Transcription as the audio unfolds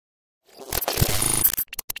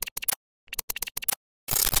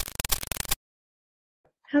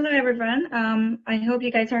Hello, everyone. I hope you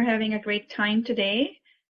guys are having a great time today,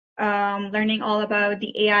 learning all about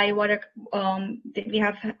the AI. We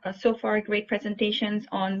have so far great presentations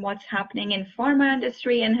on what's happening in pharma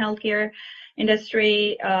industry and healthcare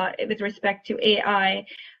industry with respect to AI.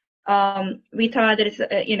 We thought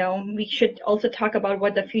that we should also talk about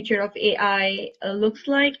what the future of AI looks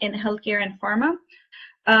like in healthcare and pharma.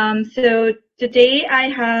 So today I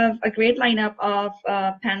have a great lineup of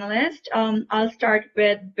panelists. I'll start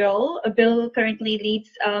with Bill. Bill currently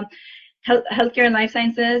leads healthcare and life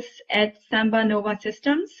sciences at SambaNova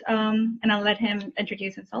Systems, and I'll let him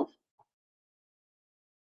introduce himself.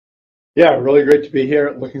 Yeah, really great to be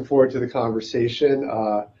here. Looking forward to the conversation.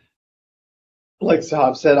 Like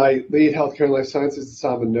Sahab said, I lead healthcare and life sciences at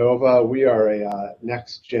SambaNova. We are a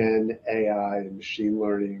next-gen AI and machine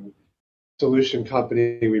learning solution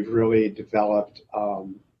company. We've really developed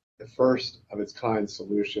the first of its kind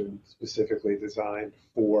solution specifically designed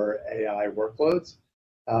for AI workloads.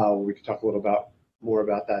 We could talk a little more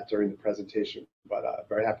about that during the presentation, but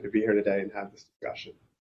very happy to be here today and have this discussion.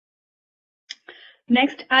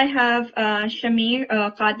 Next, I have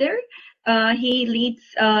Khader. He leads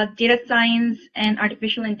data science and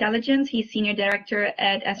artificial intelligence. He's senior director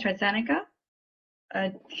at AstraZeneca.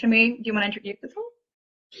 Shamir, do you want to introduce yourself?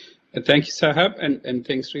 Thank you, Sahab, and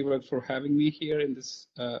thanks, Shubha, for having me here in this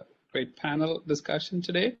great panel discussion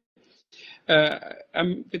today.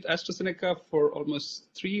 I'm with AstraZeneca for almost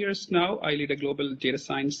 3 years now. I lead a global data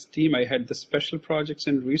science team. I head the special projects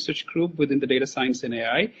and research group within the data science and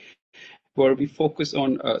AI, where we focus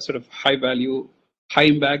on sort of high value, high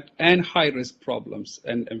impact, and high risk problems,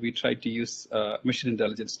 and we try to use machine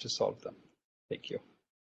intelligence to solve them. Thank you.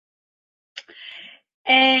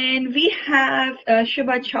 And we have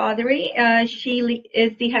Shubha Chaudhari. She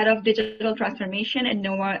is the head of digital transformation at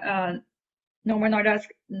Novartis.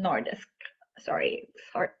 Sorry,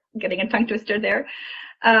 getting a tongue twister there.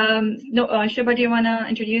 Shubha, do you want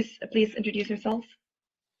to please introduce yourself?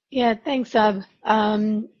 Yeah, thanks, Sab.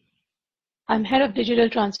 I'm head of digital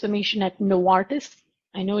transformation at Novartis.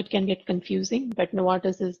 I know it can get confusing, but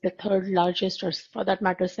Novartis is the third largest, or for that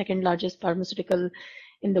matter, second largest pharmaceutical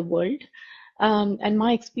in the world. And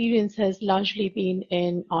my experience has largely been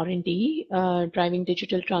in R&D, driving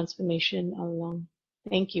digital transformation along.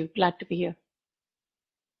 Thank you. Glad to be here.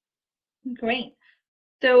 Great.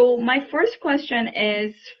 So my first question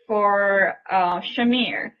is for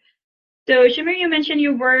Shamir. So Shamir, you mentioned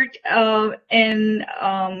you worked in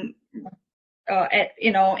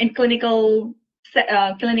clinical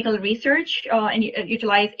research and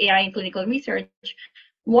utilize AI in clinical research.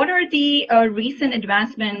 What are the recent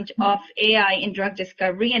advancements of AI in drug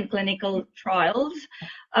discovery and clinical trials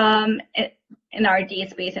in R&D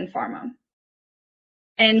space and pharma?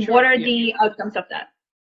 And sure, what are the outcomes of that?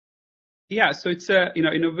 Yeah, so it's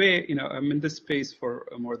in a way, I'm in this space for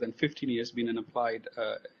more than 15 years, being an applied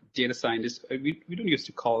data scientist. We don't used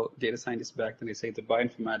to call data scientists back then. They say the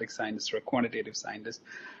bioinformatics scientist or a quantitative scientist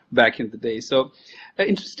back in the day. So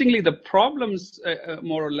interestingly, the problems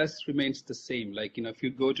more or less remains the same. Like, if you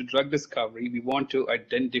go to drug discovery, we want to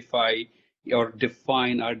identify or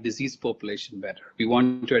define our disease population better. We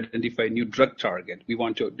want to identify a new drug target. We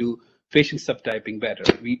want to do patient subtyping better.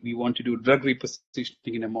 We want to do drug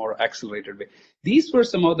repositioning in a more accelerated way. These were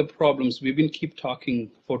some of the problems we've been keep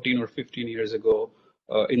talking 14 or 15 years ago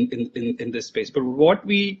in this space. But what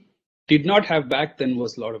we did not have back then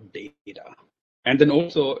was a lot of data. And then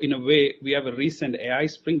also, in a way, we have a recent AI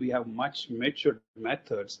spring. We have much matured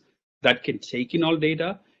methods that can take in all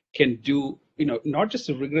data, can do not just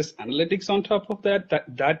a rigorous analytics on top of that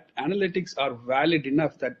analytics are valid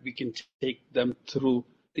enough that we can take them through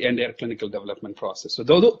the entire clinical development process. So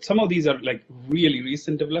though some of these are like really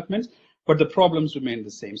recent developments, but the problems remain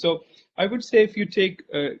the same. So I would say if you take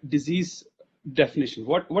disease definition,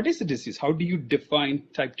 what is a disease? How do you define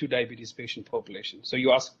type 2 diabetes patient population? So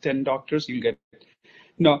you ask 10 doctors, you'll get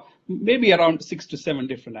maybe around 6 to 7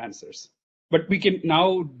 different answers. But we can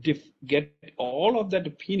now get all of that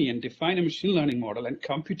opinion, define a machine learning model, and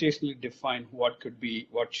computationally define what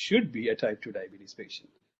should be a type 2 diabetes patient.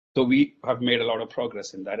 So we have made a lot of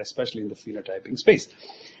progress in that, especially in the phenotyping space.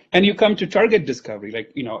 And you come to target discovery,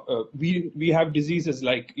 like, we have diseases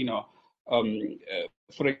like,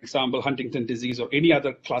 for example, Huntington disease or any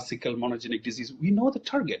other classical monogenic disease. We know the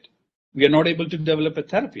target. We are not able to develop a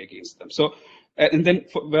therapy against them. So, and then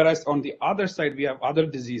whereas on the other side, we have other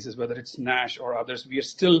diseases, whether it's NASH or others, we are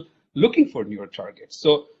still looking for newer targets.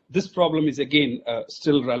 So this problem is again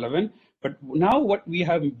still relevant. But now what we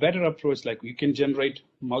have a better approach, like you can generate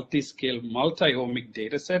multi-scale, multi-omic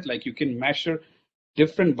data set, like you can measure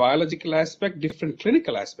different biological aspects, different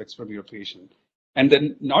clinical aspects from your patient. and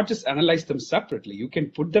then not just analyze them separately. You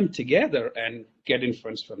can put them together and get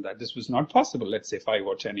inference from that. This was not possible, let's say 5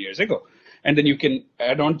 or 10 years ago. And then you can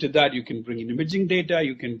add on to that, you can bring in imaging data,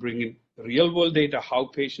 you can bring in real world data, how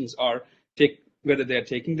patients are whether they're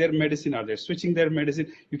taking their medicine or they're switching their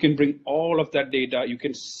medicine. You can bring all of that data. You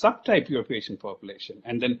can subtype your patient population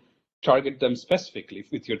and then target them specifically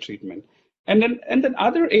with your treatment. And then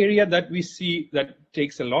other area that we see that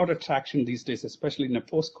takes a lot of traction these days, especially in a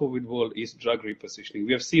post-COVID world, is drug repositioning.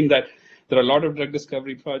 We have seen that there are a lot of drug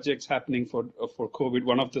discovery projects happening for COVID.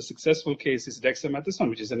 One of the successful cases is dexamethasone,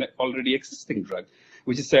 which is an already existing drug,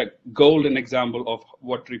 which is a golden example of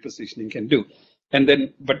what repositioning can do. And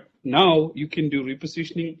then, but now you can do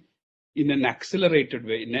repositioning in an accelerated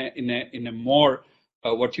way, in a more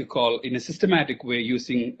what you call in a systematic way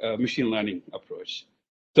using a machine learning approach.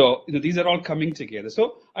 So these are all coming together.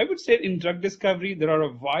 So I would say in drug discovery, there are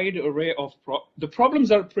a wide array of the problems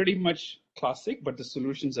are pretty much classic, but the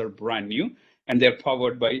solutions are brand new, and they're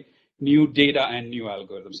powered by new data and new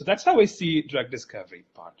algorithms. So that's how I see drug discovery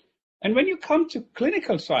part. And when you come to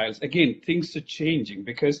clinical trials, again, things are changing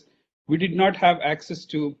because we did not have access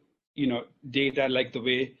to data like the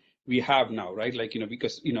way we have now, right? Like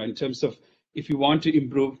because in terms of if you want to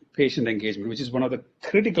improve patient engagement, which is one of the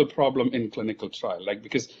critical problem in clinical trial, like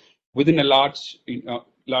because within a large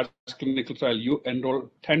clinical trial, you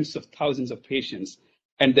enroll tens of thousands of patients,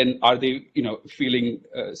 and then are they feeling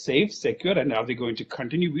safe, secure, and are they going to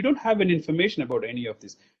continue? We don't have any information about any of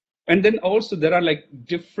this. And then also there are like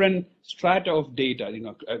different strata of data.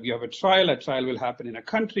 You have a trial will happen in a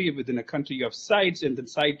country. Within a country, you have sites, and then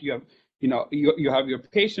site you have you have your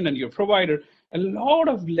patient and your provider. A lot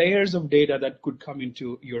of layers of data that could come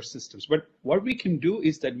into your systems. But what we can do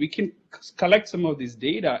is that we can collect some of this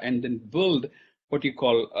data and then build what you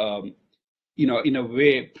call, in a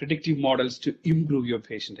way, predictive models to improve your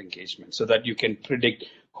patient engagement, so that you can predict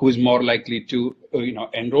who is more likely to,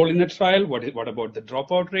 enroll in a trial. What about the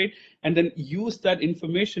dropout rate, and then use that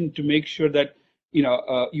information to make sure that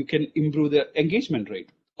you can improve the engagement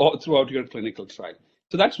rate throughout your clinical trial.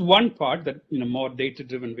 So that's one part that more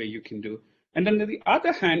data-driven way you can do. And then on the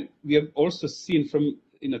other hand, we have also seen from,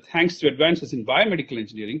 thanks to advances in biomedical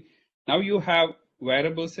engineering, now you have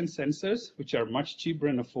wearables and sensors, which are much cheaper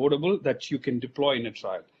and affordable, that you can deploy in a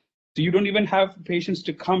trial. So you don't even have patients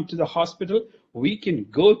to come to the hospital. We can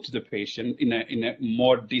go to the patient in a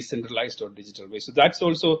more decentralized or digital way. So that's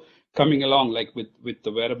also coming along, like with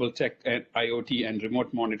the wearable tech and IoT and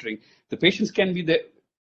remote monitoring. The patients can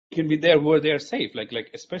be there where they are safe, like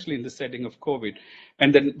especially in the setting of COVID,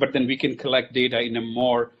 but then we can collect data in a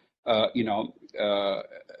more remote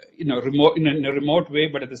in a remote way,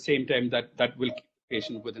 but at the same time that will keep the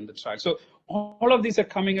patient within the trial. So all of these are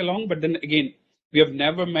coming along, but then again, we have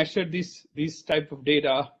never measured these type of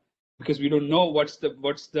data because we don't know what's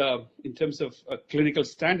the in terms of clinical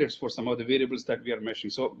standards for some of the variables that we are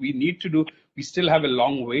measuring. So we still have a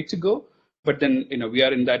long way to go, but then we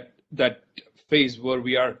are in that phase where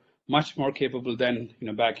we are much more capable than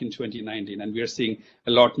back in 2019, and we are seeing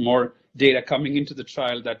a lot more data coming into the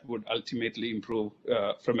trial that would ultimately improve,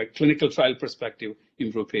 from a clinical trial perspective,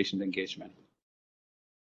 improve patient engagement.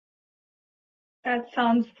 That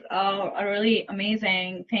sounds a really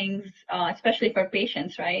amazing things, especially for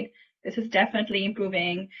patients, right? This is definitely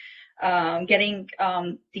improving, getting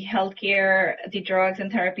the healthcare, the drugs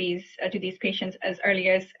and therapies to these patients as early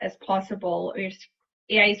as possible.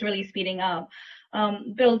 AI is really speeding up.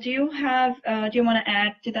 Bill, do you want to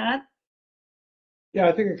add to that? Yeah,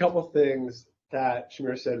 I think a couple of things that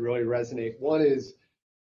Shamir said really resonate. One is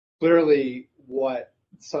clearly what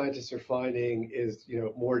scientists are finding is,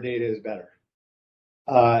 more data is better.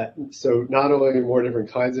 So not only more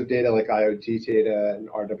different kinds of data like IoT data and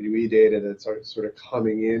RWE data that's sort of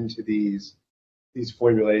coming into these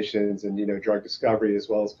formulations and drug discovery as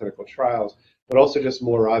well as clinical trials, but also just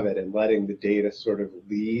more of it and letting the data sort of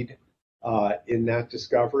lead in that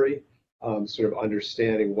discovery, sort of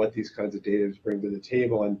understanding what these kinds of data bring to the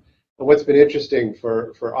table. And what's been interesting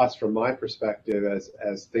for us from my perspective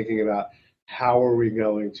as thinking about how are we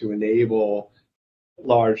going to enable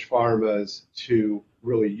large pharmas to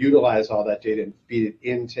really utilize all that data and feed it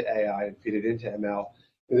into AI and feed it into ML.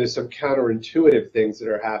 And there's some counterintuitive things that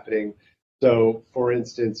are happening. So for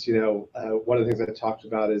instance, one of the things I talked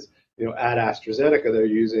about is, at AstraZeneca, they're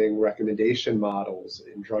using recommendation models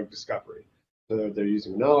in drug discovery. So they're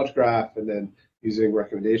using a knowledge graph and then using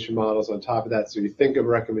recommendation models on top of that. So you think of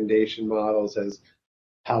recommendation models as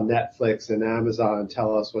how Netflix and Amazon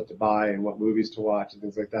tell us what to buy and what movies to watch and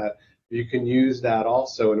things like that. You can use that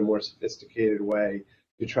also in a more sophisticated way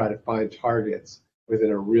to try to find targets within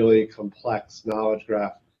a really complex knowledge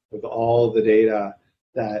graph with all the data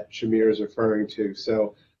that Shamir is referring to.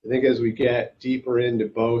 So I think as we get deeper into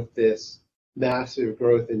both this massive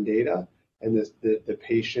growth in data and the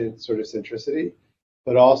patient sort of centricity,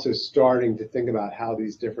 but also starting to think about how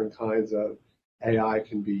these different kinds of AI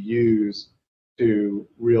can be used to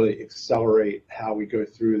really accelerate how we go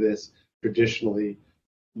through this traditionally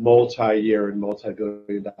multi-year and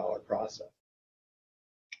multi-billion-dollar process.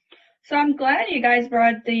 So I'm glad you guys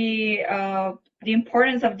brought the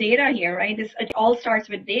importance of data here, right? It all starts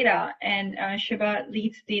with data, and Shubha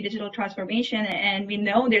leads the digital transformation, and we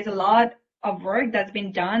know there's a lot of work that's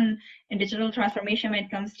been done in digital transformation when it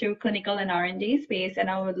comes to clinical and R&D space, and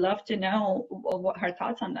I would love to know what her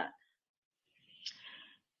thoughts on that.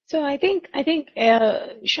 So I think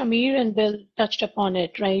Shamir and Bill touched upon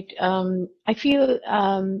it, right? I feel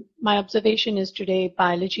my observation is today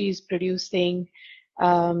biology is producing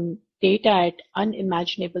data at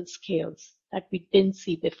unimaginable scales that we didn't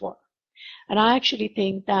see before. And I actually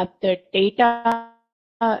think that the data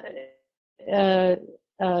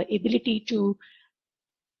ability to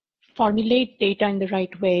formulate data in the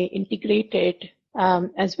right way, integrate it,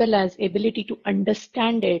 as well as ability to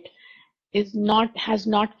understand it has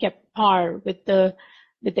not kept par with the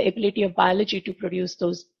ability of biology to produce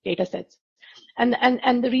those data sets.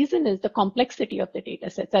 And the reason is the complexity of the data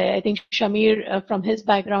sets. I think Shamir, from his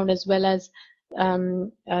background, as well as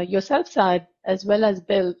yourself, Saad, as well as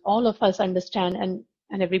Bill, all of us understand,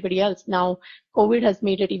 and everybody else now, COVID has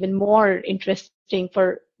made it even more interesting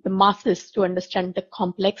for the masses to understand the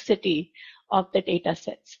complexity of the data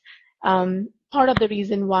sets. Part of the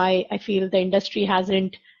reason why I feel the industry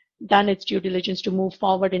hasn't done its due diligence to move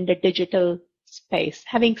forward in the digital space.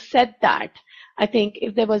 Having said that, I think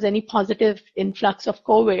if there was any positive influx of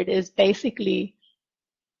COVID is basically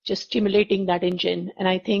just stimulating that engine. And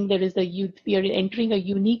I think there is we are entering a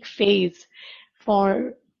unique phase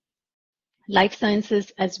for life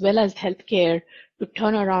sciences as well as healthcare to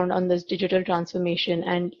turn around on this digital transformation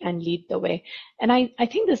and lead the way. And I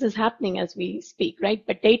think this is happening as we speak, right?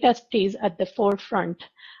 But data stays at the forefront.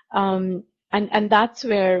 And that's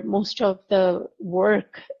where most of the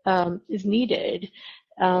work is needed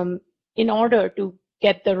in order to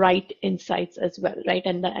get the right insights as well, right?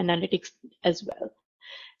 And the analytics as well.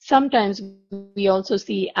 Sometimes we also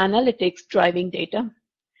see analytics driving data,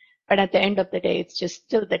 but at the end of the day, it's just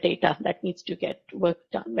still the data that needs to get work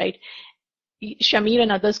done, right? Shamir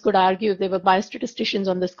and others could argue, if they were biostatisticians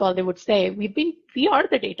on this call, they would say, we are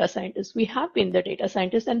the data scientists. We have been the data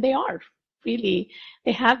scientists, and they are. Really,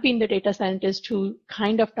 they have been the data scientists who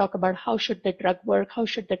kind of talk about how should the drug work, how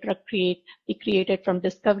should the drug be created from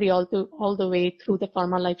discovery all the way through the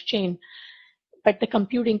pharma life chain. But the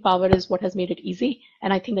computing power is what has made it easy.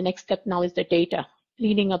 And I think the next step now is the data,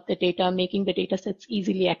 cleaning up the data, making the data sets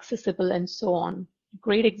easily accessible, and so on. A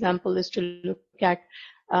great example is to look at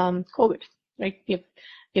COVID, right?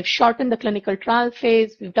 We've shortened the clinical trial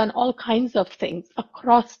phase. We've done all kinds of things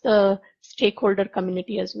across the stakeholder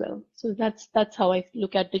community as well. So that's how I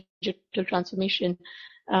look at digital transformation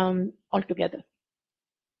altogether.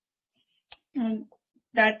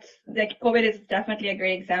 That's like COVID is definitely a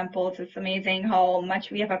great example. It's amazing how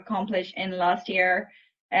much we have accomplished in last year,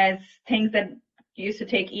 as things that used to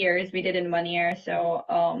take years we did in 1 year. So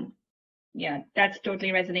yeah, that's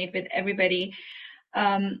totally resonate with everybody.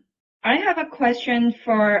 I have a question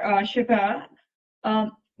for Shubha.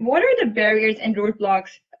 What are the barriers and roadblocks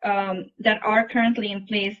that are currently in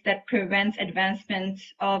place that prevents advancements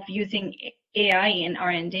of using AI in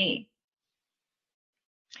R&D?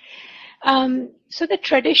 So the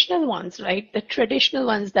traditional ones, right? The traditional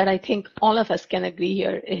ones that I think all of us can agree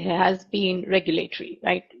here, it has been regulatory,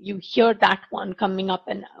 right? You hear that one coming up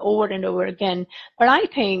and over again. But I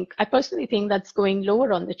personally think that's going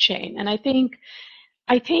lower on the chain. And I think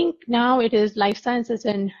now it is life sciences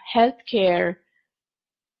and healthcare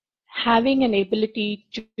having an ability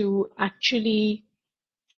to actually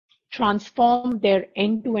transform their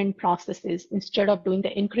end-to-end processes instead of doing the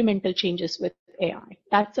incremental changes with AI.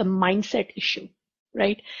 That's a mindset issue,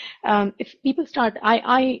 right? If people start,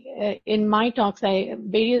 in my talks,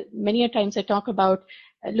 many a times I talk about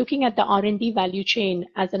looking at the R&D value chain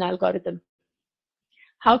as an algorithm.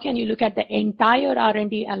 How can you look at the entire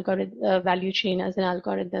R&D value chain as an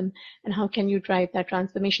algorithm, and how can you drive that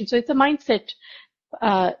transformation? So it's a mindset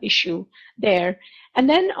issue there. And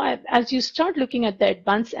then as you start looking at the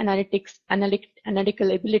advanced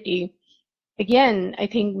analytical ability, again, I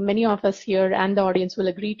think many of us here and the audience will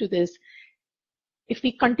agree to this. If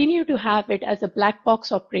we continue to have it as a black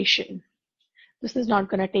box operation, this is not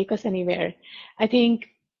going to take us anywhere. I think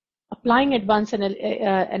applying advanced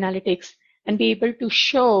analytics and be able to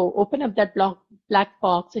open up that black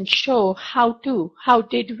box and show how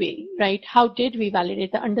did we, right? How did we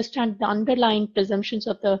validate, understand the underlying presumptions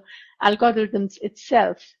of the algorithms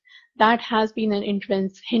itself. That has been an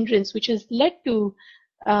hindrance which has led to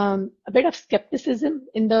a bit of skepticism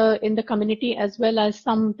in the community, as well as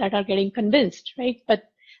some that are getting convinced, right? But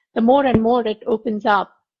the more and more it opens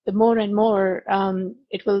up, the more and more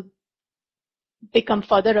it will become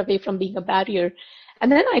further away from being a barrier.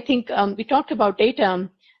 And then I think we talked about data,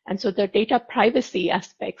 and so the data privacy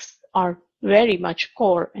aspects are very much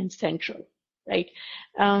core and central, right?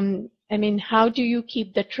 I mean, how do you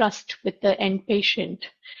keep the trust with the end patient?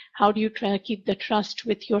 How do you try to keep the trust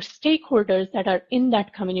with your stakeholders that are in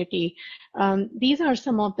that community? These are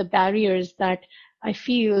some of the barriers that I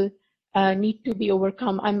feel need to be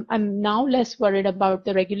overcome. I'm now less worried about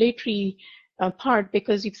the regulatory part,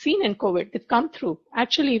 because you've seen in COVID, they've come through.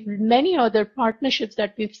 Actually, many other partnerships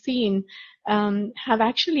that we've seen have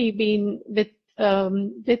actually been with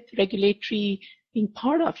regulatory being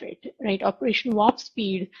part of it, right? Operation Warp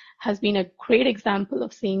Speed has been a great example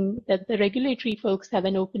of seeing that the regulatory folks have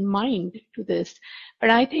an open mind to this. But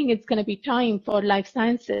I think it's going to be time for life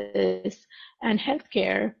sciences and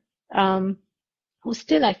healthcare, who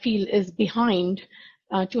still I feel is behind,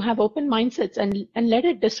 to have open mindsets and let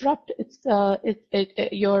it disrupt the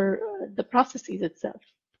processes itself.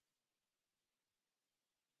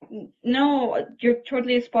 No, you're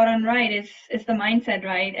totally spot on, right? It's the mindset,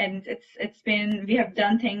 right? And it's been, we have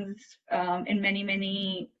done things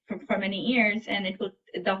in for many years, and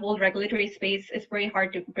the whole regulatory space is very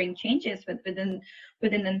hard to bring changes within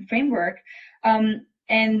the framework.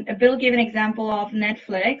 And Bill gave an example of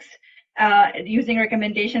Netflix using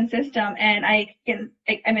recommendation system, and I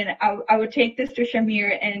would take this to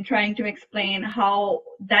Shamir and trying to explain how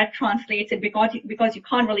that translates it, because you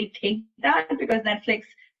can't really take that, because Netflix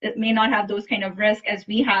may not have those kind of risk as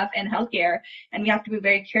we have in healthcare, and we have to be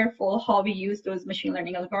very careful how we use those machine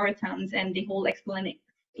learning algorithms and the whole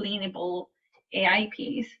explainable AI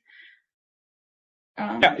piece.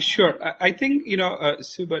 Yeah, sure. I think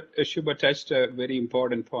Shubha touched a very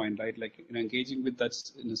important point, right? Like, engaging with that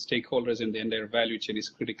stakeholders in the entire value chain is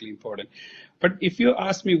critically important. But if you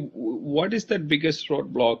ask me, what is the biggest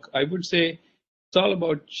roadblock? I would say it's all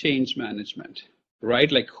about change management,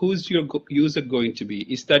 right? Like, who's your user going to be?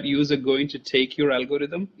 Is that user going to take your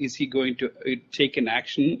algorithm? Is he going to take an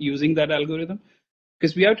action using that algorithm?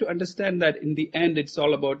 Because we have to understand that in the end, it's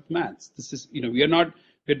all about maths. This is,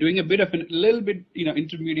 we're doing a little bit,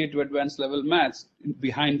 intermediate to advanced level maths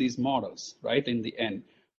behind these models, right, in the end.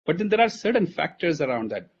 But then there are certain factors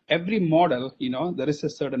around that. Every model, there is a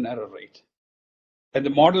certain error rate. And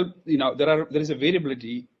the model, there is a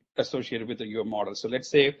variability associated with your model. So let's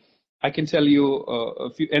say I can tell you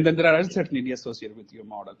a few, and then there are uncertainty associated with your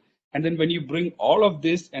model. And then when you bring all of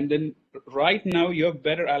this, and then right now you have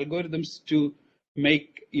better algorithms to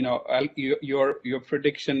make your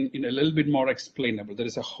prediction a little bit more explainable. There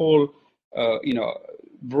is a whole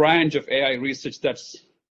branch of AI research that's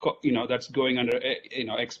going under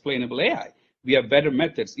explainable AI. We have better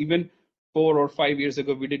methods. Even 4 or 5 years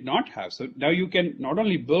ago we did not have. So now you can not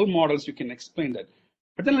only build models, you can explain that.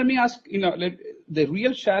 But then let me ask, the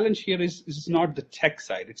real challenge here is not the tech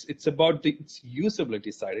side. It's about its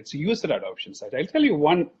usability side. It's user adoption side. I'll tell you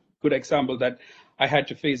one good example that I had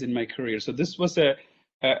to face in my career. So this was a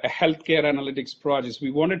healthcare analytics project.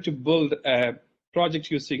 We wanted to build a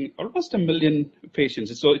project using almost 1 million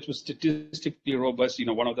patients. So it was statistically robust,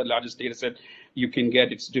 one of the largest data set you can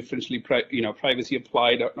get. It's differentially, privacy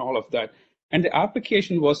applied and all of that. And the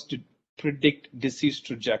application was to predict disease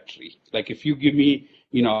trajectory. Like, if you give me,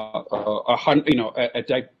 a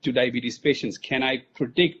type 2 diabetes patients, can I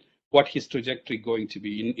predict what his trajectory going to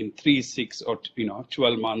be in 3, 6, or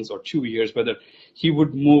 12 months or 2 years, whether he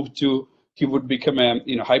would become a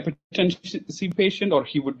hypertension patient, or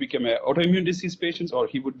he would become an autoimmune disease patient, or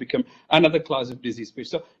he would become another class of disease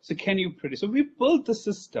patient. So can you predict? So we built the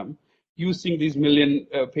system using these million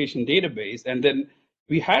patient database, and then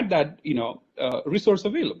we had that resource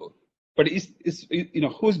available. But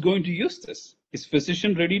who's going to use this? Is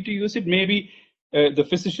physician ready to use it? Maybe the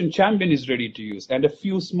physician champion is ready to use, and a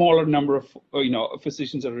few smaller number of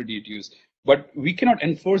physicians are ready to use. But we cannot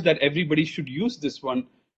enforce that everybody should use this one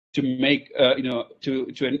to make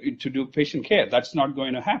to do patient care. That's not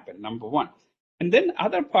going to happen. Number one. And then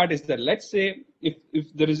other part is that, let's say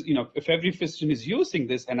if there is if every physician is using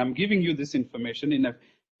this, and I'm giving you this information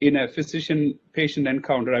in a physician patient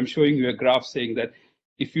encounter, I'm showing you a graph saying that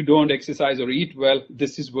if you don't exercise or eat well,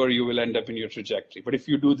 this is where you will end up in your trajectory. But if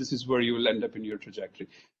you do, this is where you will end up in your trajectory.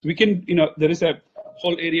 We can, there is a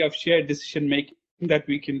whole area of shared decision making that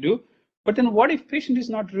we can do. But then what if patient is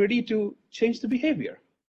not ready to change the behavior?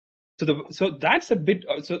 So that's a bit,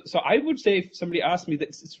 so I would say if somebody asked me that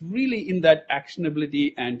it's really in that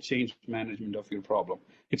actionability and change management of your problem.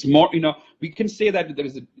 It's more, we can say that there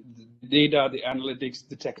is the data, the analytics,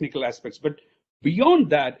 the technical aspects, but beyond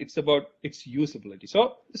that, it's about its usability.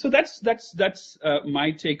 So that's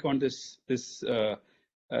my take on this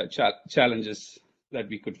challenges that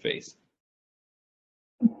we could face.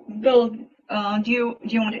 Bill, do you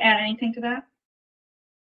want to add anything to that?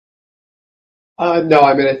 No,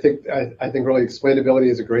 I mean, I think really explainability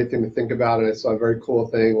is a great thing to think about. And I saw a very cool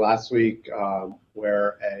thing last week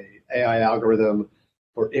where a AI algorithm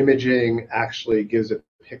for imaging actually gives a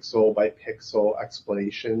pixel by pixel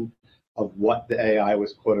explanation of what the AI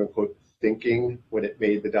was quote unquote thinking when it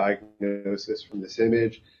made the diagnosis from this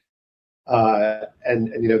image.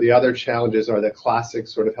 And the other challenges are the classic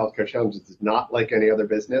sort of healthcare challenges. It's not like any other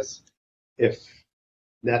business. If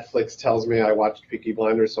Netflix tells me I watched Peaky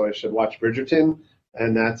Blinders, so I should watch Bridgerton,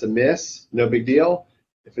 and that's a miss, no big deal.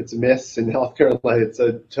 If it's a miss in healthcare, it's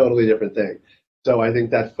a totally different thing. So I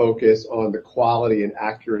think that focus on the quality and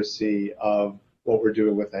accuracy of what we're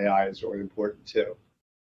doing with AI is really important too.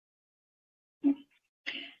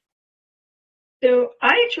 So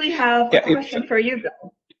I actually have a question for you,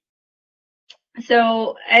 Bill.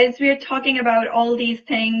 So as we're talking about all these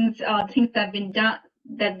things, things that have been done,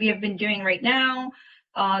 that we have been doing right now,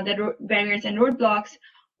 the barriers and roadblocks,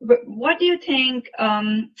 what do you think,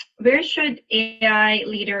 where should AI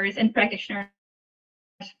leaders and practitioners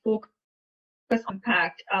focus on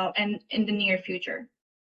impact and in the near future?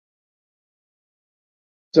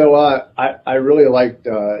 So I really liked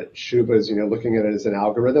Shubha's, looking at it as an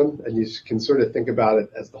algorithm, and you can sort of think about it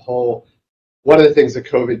as the whole. One of the things that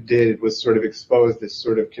COVID did was sort of expose this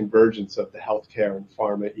sort of convergence of the healthcare and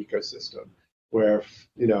pharma ecosystem, where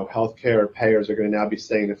healthcare payers are going to now be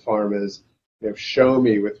saying to pharmas, show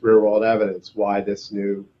me with real-world evidence why this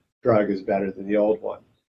new drug is better than the old one.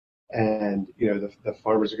 And the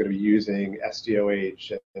pharmas are going to be using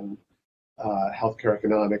SDOH and healthcare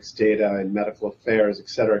economics data and medical affairs, et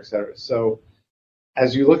cetera, et cetera. So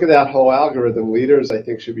as you look at that whole algorithm, leaders, I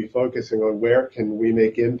think, should be focusing on where can we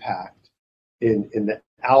make impact in the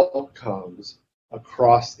outcomes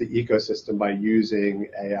across the ecosystem by using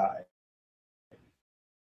AI.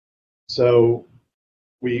 So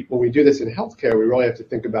when we do this in healthcare, we really have to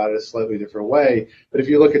think about it a slightly different way. But if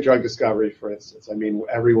you look at drug discovery, for instance, I mean,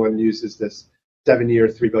 everyone uses this 7-year,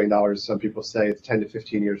 $3 billion. Some people say it's 10 to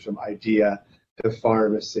 15 years from idea to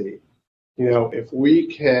pharmacy. If we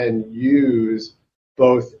can use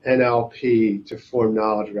both NLP to form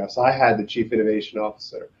knowledge graphs. I had the chief innovation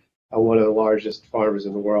officer at one of the largest pharmas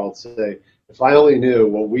in the world say, if I only knew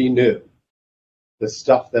what we knew, the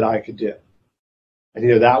stuff that I could do.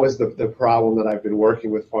 And that was the problem that I've been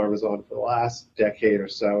working with pharmas on for the last decade or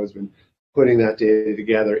so, has been putting that data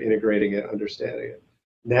together, integrating it, understanding it.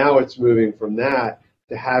 Now it's moving from that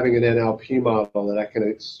to having an NLP model that I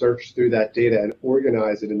can search through that data and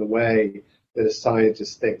organize it in the way that a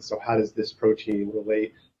scientist thinks. So how does this protein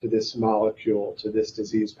relate to this molecule, to this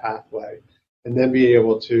disease pathway? And then be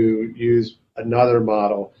able to use another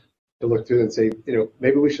model to look through and say,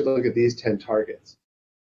 maybe we should look at these 10 targets.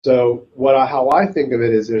 So how I think of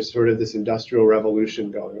it is there's sort of this industrial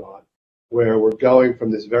revolution going on, where we're going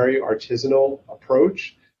from this very artisanal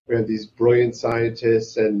approach. We have these brilliant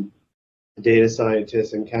scientists and data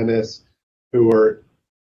scientists and chemists who are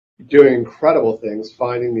doing incredible things,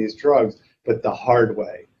 finding these drugs, but the hard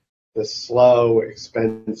way, the slow,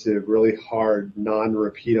 expensive, really hard,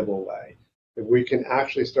 non-repeatable way. If we can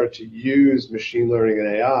actually start to use machine learning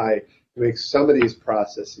and AI to make some of these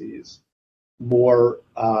processes more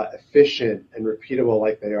efficient and repeatable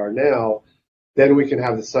like they are now, then we can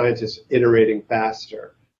have the scientists iterating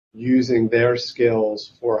faster, using their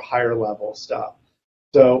skills for higher level stuff.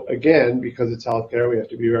 So again, because it's healthcare, we have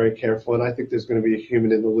to be very careful, and I think there's going to be a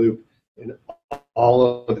human in the loop in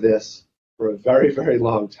all of this for a very, very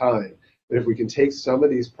long time. But if we can take some of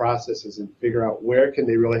these processes and figure out where can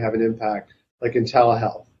they really have an impact, like in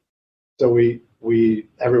telehealth. So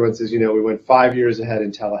everyone says, we went 5 years ahead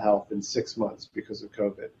in telehealth in 6 months because of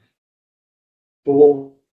COVID. But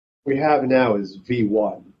what we have now is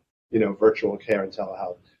V1, virtual care and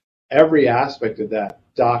telehealth. Every aspect of that,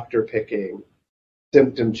 doctor picking,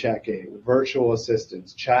 symptom checking, virtual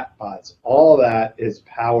assistants, chatbots, all that is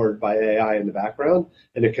powered by AI in the background,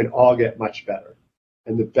 and it can all get much better.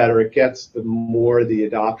 And the better it gets, the more the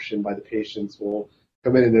adoption by the patients will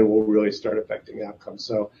come in, and then we'll really start affecting outcomes.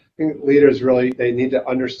 So I think leaders really, they need to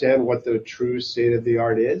understand what the true state of the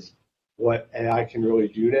art is, what AI can really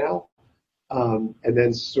do now, and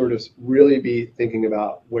then sort of really be thinking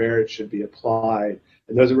about where it should be applied.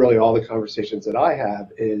 And those are really all the conversations that I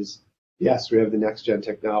have is, yes, we have the next gen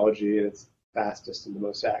technology and it's fastest and the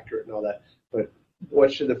most accurate and all that, but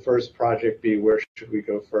what should the first project be? Where should we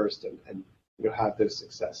go first and have those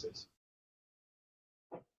successes?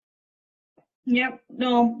 Yep,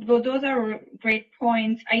 no, those are great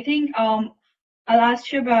points. I think I'll ask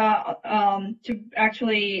Shubha to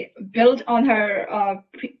actually build on her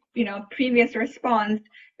previous response,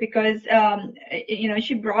 because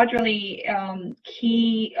she brought really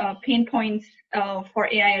key pain points for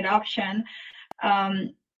AI adoption.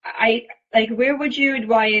 Where would you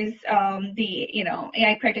advise the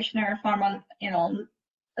AI practitioner, pharma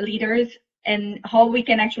leaders, and how we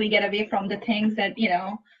can actually get away from the things that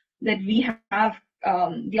that we have,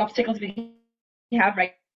 the obstacles we have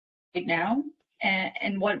right now,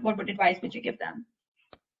 and what advice would you give them?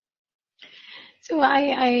 So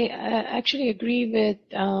I actually agree with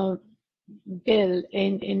Bill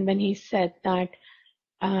in when he said that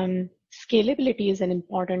scalability is an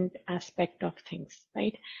important aspect of things,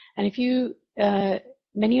 right? And if you,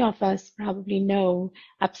 many of us probably know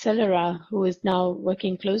AbCellera, who is now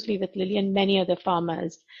working closely with Lilly and many other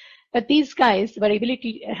pharmas. But these guys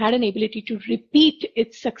had an ability to repeat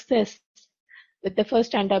its success with the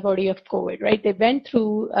first antibody of COVID, right? They went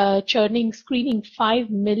through screening 5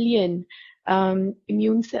 million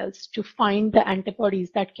immune cells to find the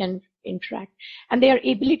antibodies that can interact, and they're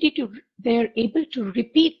able to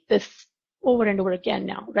repeat this over and over again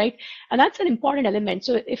now, right? And that's an important element.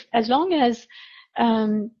 So as long as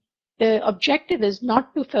the objective is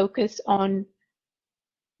not to focus on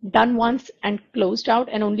done once and closed out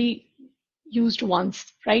and only used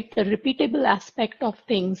once, right? The repeatable aspect of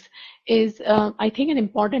things is, I think, an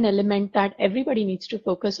important element that everybody needs to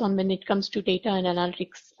focus on when it comes to data and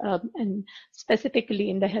analytics, and specifically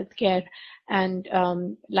in the healthcare and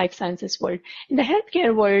life sciences world. In the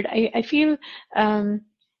healthcare world, I feel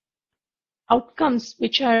outcomes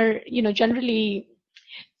which are, generally,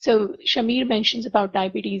 so Shamir mentions about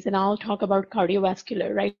diabetes, and I'll talk about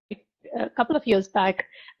cardiovascular, right? A couple of years back,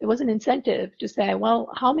 there was an incentive to say, well,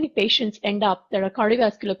 how many patients that are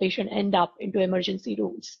cardiovascular patient end up into emergency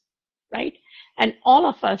rooms, right? And all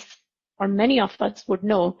of us, or many of us, would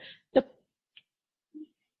know the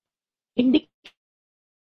indications: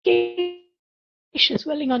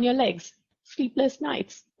 swelling on your legs, sleepless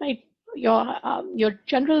nights, right? Your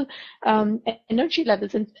general energy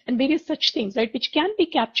levels and various such things, right? Which can be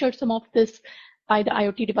captured, some of this, by the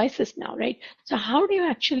IoT devices now, right? So how do you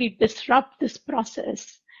actually disrupt this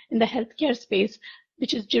process in the healthcare space,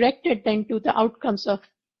 which is directed then to the outcomes of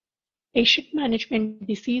patient management,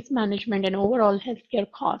 disease management, and overall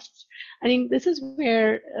healthcare costs? I think this is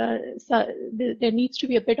where there needs to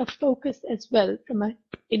be a bit of focus as well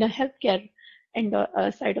in a healthcare and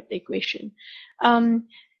side of the equation.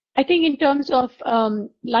 I think in terms of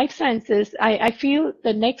life sciences, I feel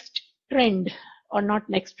the next trend, or not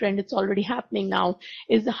next trend, it's already happening now,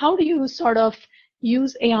 is how do you sort of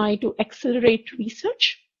use AI to accelerate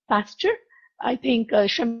research faster? I think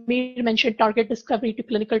Shamir mentioned target discovery to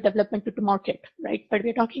clinical development to market, right? But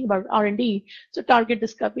we're talking about R&D, so target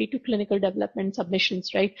discovery to clinical development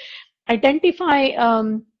submissions, right? How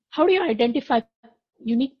do you identify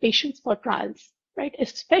unique patients for trials, right?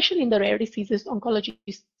 Especially in the rare diseases, oncology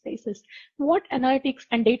spaces. What analytics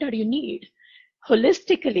and data do you need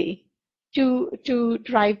holistically to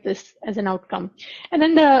drive this as an outcome? And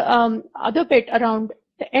then the other bit around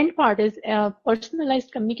the end part is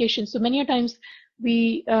personalized communication. So many times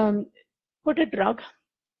we put a drug,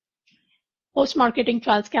 post-marketing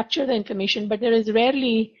trials capture the information, but there is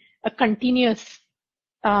rarely a continuous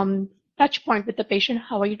touch point with the patient.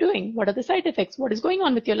 How are you doing? What are the side effects? What is going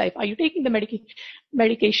on with your life? Are you taking the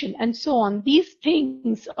medication? And so on. These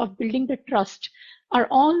things of building the trust are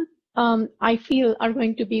all, I feel, are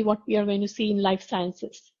going to be what we are going to see in life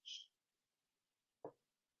sciences.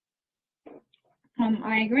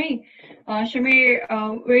 I agree. Shamir,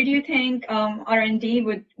 where do you think R&D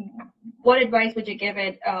what advice would you give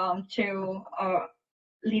it to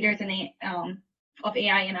leaders of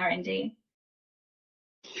AI and R&D?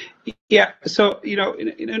 Yeah, so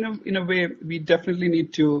in a way, we definitely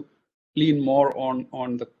need to lean more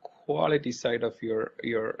on the quality side of your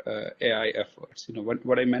AI efforts.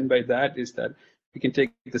 What I meant by that is that we can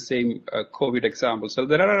take the same COVID example. So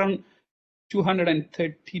there are around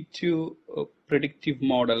 232 predictive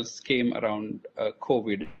models came around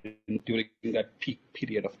COVID during that peak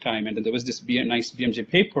period of time, and then there was this nice BMJ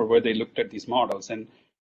paper where they looked at these models, and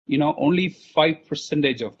only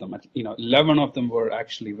 5% of them, 11 of them were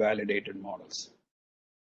actually validated models.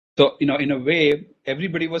 So, in a way,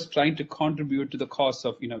 everybody was trying to contribute to the cause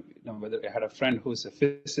of, whether I had a friend who's a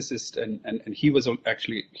physicist and he was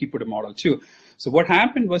actually, he put a model too. So what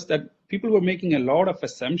happened was that people were making a lot of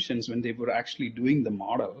assumptions when they were actually doing the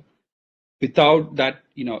model without that,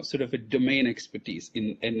 sort of a domain expertise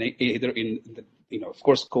in either in the, of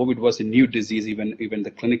course, COVID was a new disease. Even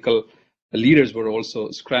the clinical leaders were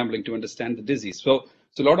also scrambling to understand the disease. So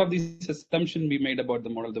a lot of these assumptions we made about the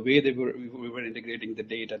model, the way we were integrating the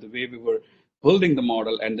data, the way we were building the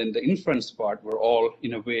model, and then the inference part were all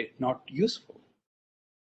in a way not useful.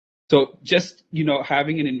 So just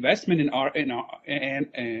having an investment in our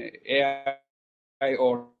AI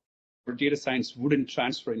or data science wouldn't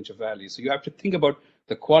transfer into value. So you have to think about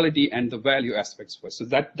the quality and the value aspects first. So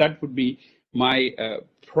that would be my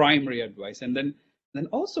primary advice. And then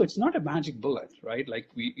also, it's not a magic bullet, right? Like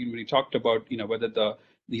we talked about, whether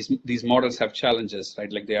these models have challenges, right?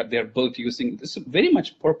 Like they are built using this very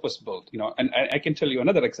much purpose built, And I can tell you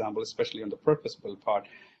another example, especially on the purpose built part.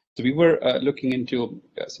 So we were looking into,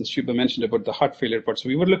 since Shubha mentioned about the heart failure part, so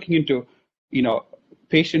we were looking into,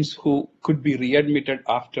 patients who could be readmitted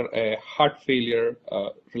after a heart failure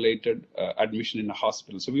related admission in a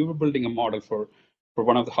hospital. So we were building a model for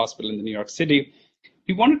one of the hospitals in New York City.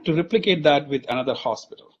 We wanted to replicate that with another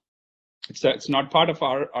hospital. It's not part of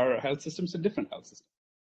our health system, it's a different health system.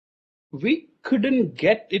 We couldn't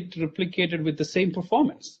get it replicated with the same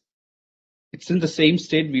performance. It's in the same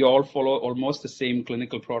state. We all follow almost the same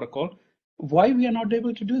clinical protocol. Why we are not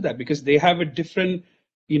able to do that? Because they have a different,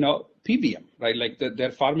 PBM, right? Like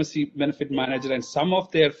their pharmacy benefit manager and some of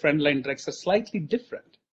their frontline drugs are slightly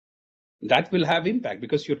different. That will have impact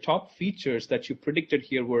because your top features that you predicted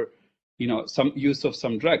here were, some use of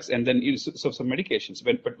some drugs and then use of some medications.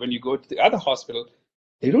 But when you go to the other hospital,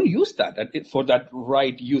 they don't use that for that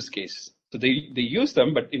right use case. So they use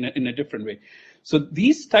them, but in a different way. So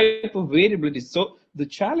these type of variabilities. So the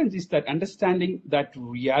challenge is that understanding that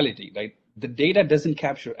reality, right? The data doesn't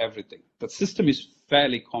capture everything. The system is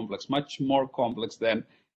fairly complex, much more complex than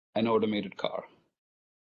an automated car.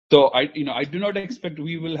 So I do not expect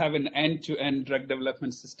we will have an end-to-end drug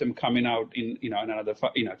development system coming out in another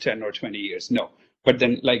 10 or 20 years. No, but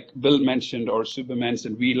then like Bill mentioned or Shubha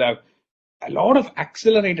mentioned, we'll have a lot of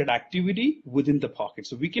accelerated activity within the pocket.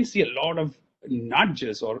 So we can see a lot of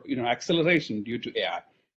nudges or acceleration due to AI.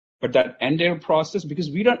 But that entire process, because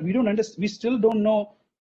we don't understand, we still don't know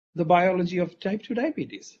the biology of type 2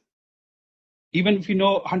 diabetes. Even if you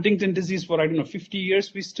know Huntington disease for 50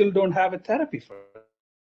 years, we still don't have a therapy for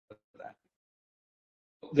that.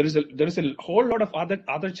 There is a whole lot of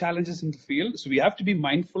other challenges in the field. So we have to be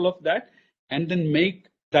mindful of that and then make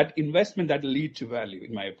that investment that will lead to value,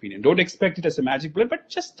 in my opinion. Don't expect it as a magic bullet, but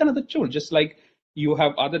just another tool. Just like you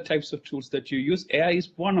have other types of tools that you use, AI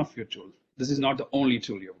is one of your tools. This is not the only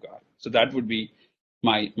tool you've got. So that would be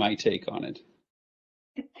my take on it.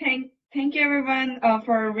 Thank you, everyone,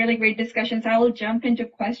 for really great discussions. I will jump into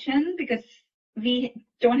questions because we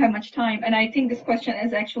don't have much time. And I think this question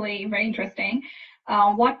is actually very interesting.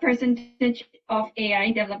 What percentage of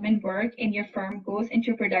AI development work in your firm goes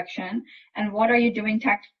into production? And what are you doing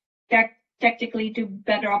tactically to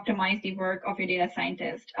better optimize the work of your data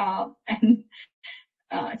scientist? So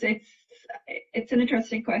it's an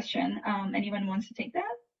interesting question. Anyone wants to take that?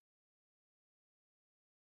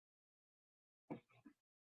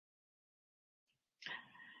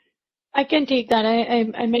 I can take that.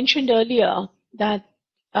 I mentioned earlier that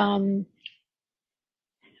one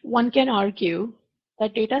can argue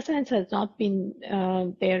that data science has not been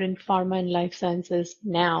there in pharma and life sciences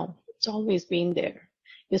now. It's always been there.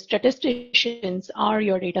 Your statisticians are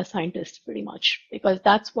your data scientists pretty much, because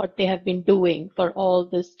that's what they have been doing for all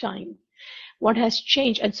this time. What has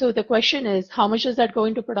changed? And so the question is, how much does that go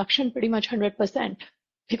into production? Pretty much 100%,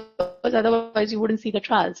 because otherwise you wouldn't see the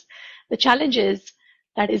trials. The challenge is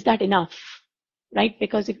that enough, right?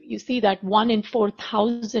 Because if you see that 1 in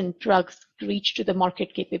 4,000 drugs reach to the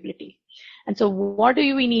market capability. And so what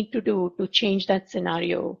do we need to do to change that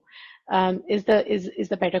scenario is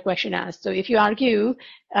the better question asked. So if you argue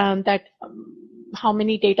that how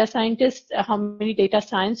many data scientists, how many data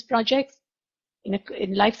science projects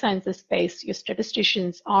in life sciences space, your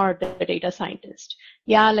statisticians are the data scientists.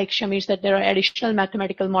 Yeah, like Shamir said, there are additional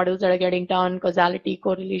mathematical models that are getting done, causality,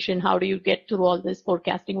 correlation, how do you get through all this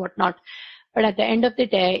forecasting, whatnot. But at the end of the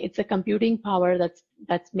day, it's a computing power that's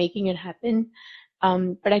making it happen.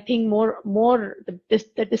 But I think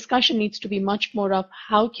the discussion needs to be much more of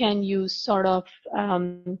how can you sort of,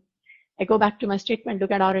 I go back to my statement, look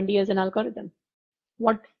at R&D as an algorithm.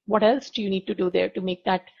 What else do you need to do there to make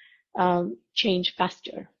that change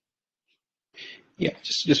faster? Yeah,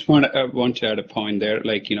 just want to add a point there.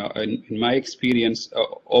 Like, you know, in my experience,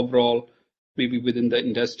 overall, maybe within the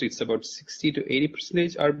industry, it's about 60 to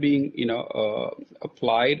 80% are being, you know,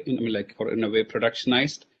 applied in, I mean, like, or in a way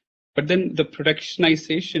productionized. But then the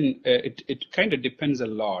productionization, it kind of depends a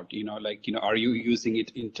lot, you know, like, you know, are you using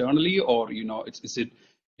it internally, or, you know, is it,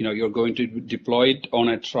 you know, you're going to deploy it on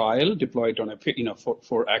a trial, deploy it on a, you know,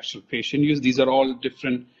 for actual patient use. These are all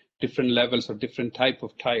different levels or different type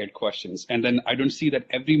of tired questions. And then I don't see that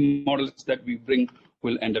every model that we bring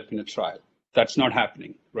will end up in a trial. That's not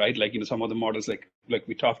happening, right? Like, you know, some of the models like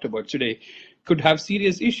we talked about today could have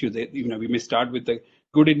serious issues. They, you know, we may start with the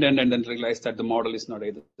good intent and then realize that the model is not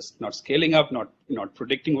either not scaling up, not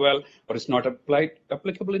predicting well, or it's not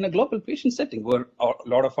applicable in a global patient setting, where a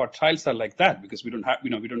lot of our trials are like that, because we don't have,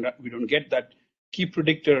 you know, we don't get that key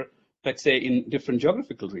predictor, let's say, in different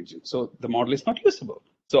geographical regions. So the model is not usable.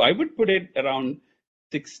 So I would put it around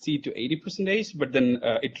 60 to 80%, but then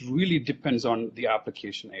it really depends on the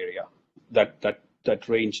application area. That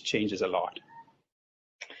range changes a lot.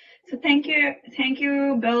 So thank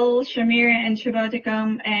you, Bill, Shamir, and Shubha to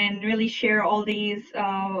come and really share all these,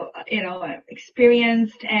 you know,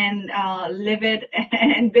 experienced and livid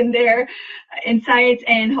and been there insights,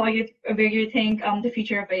 and where you think the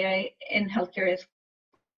future of AI in healthcare is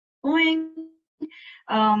going.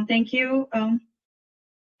 Thank you,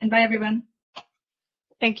 and bye everyone.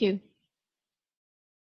 Thank you.